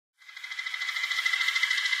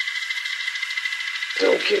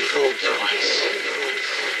Don't get fooled twice.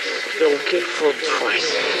 Don't get fooled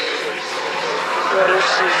twice. Better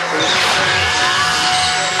safe than sorry.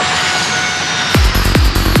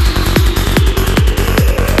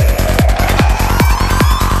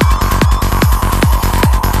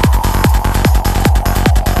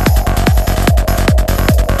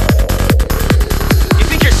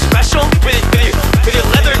 With your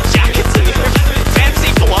leather jackets and your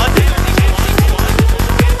fancy blood.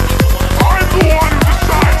 I'm the one who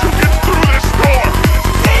decides who gets through this door.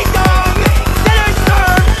 Ding dong! Dinner's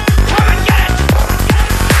served! Come and get it!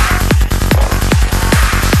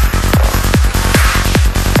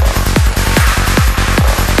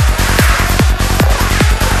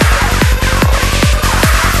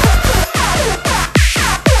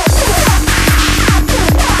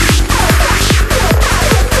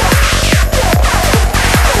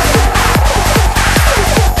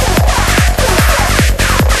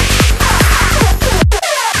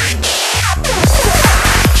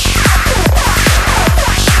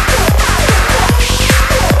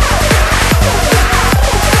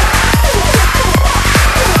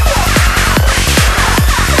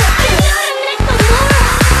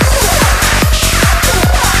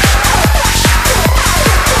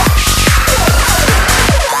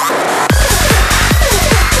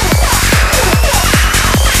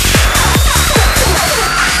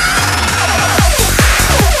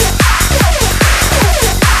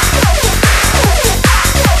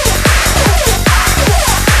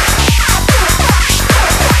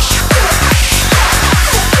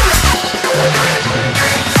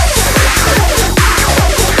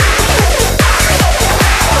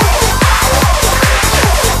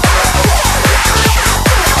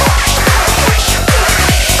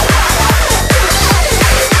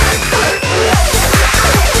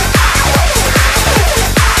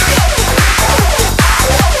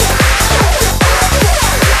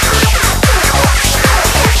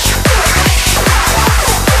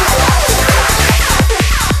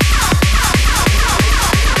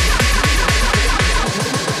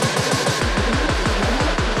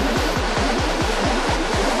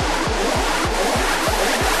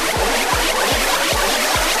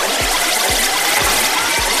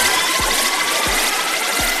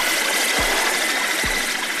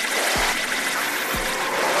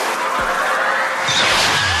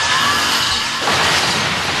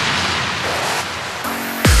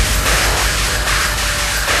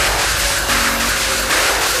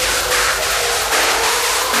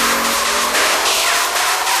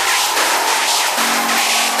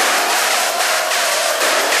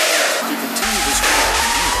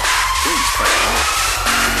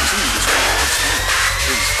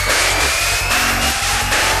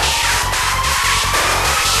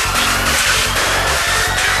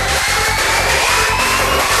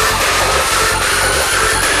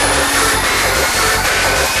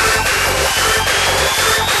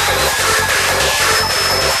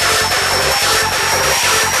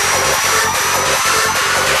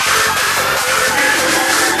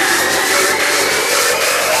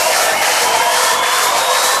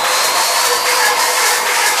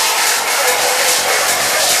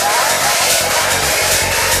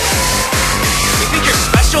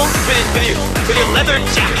 With your leather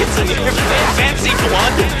jackets and your fancy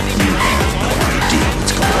blood.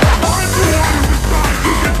 I'm the one who decides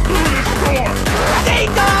who gets through this door.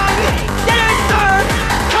 Ding dong! Dinner's served!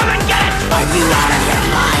 Come and get it! Are you out of your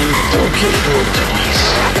mind? Don't get fooled twice.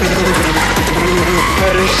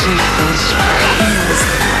 Better safe than sorry.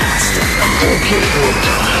 Don't get fooled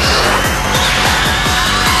twice.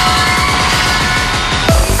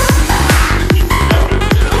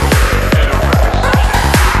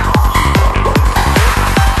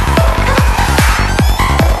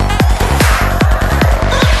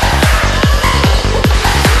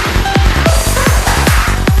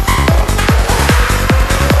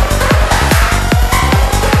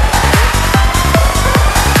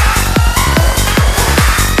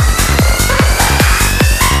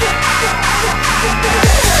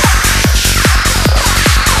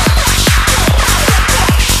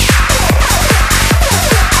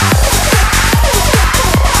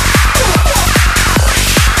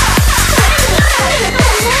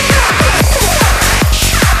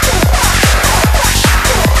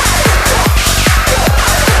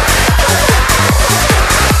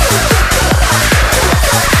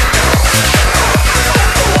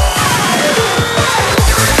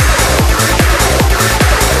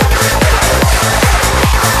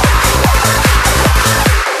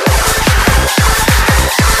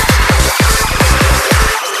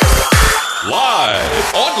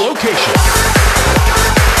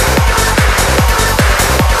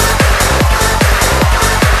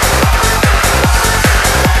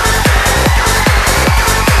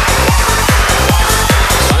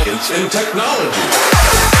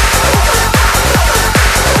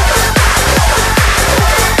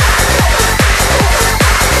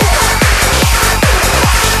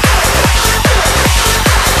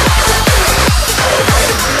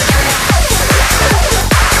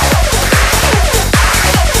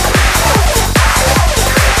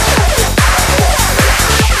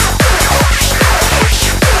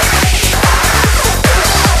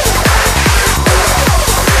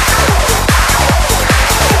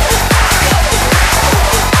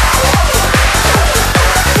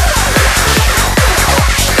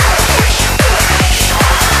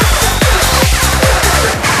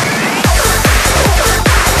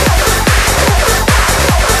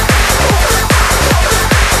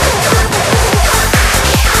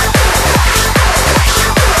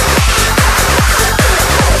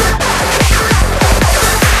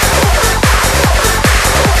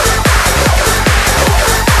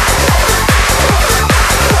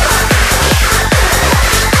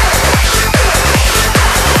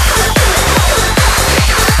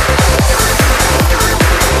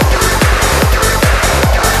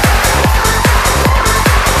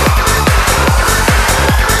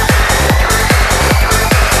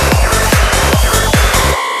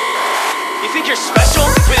 Show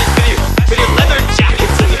me pretty, pretty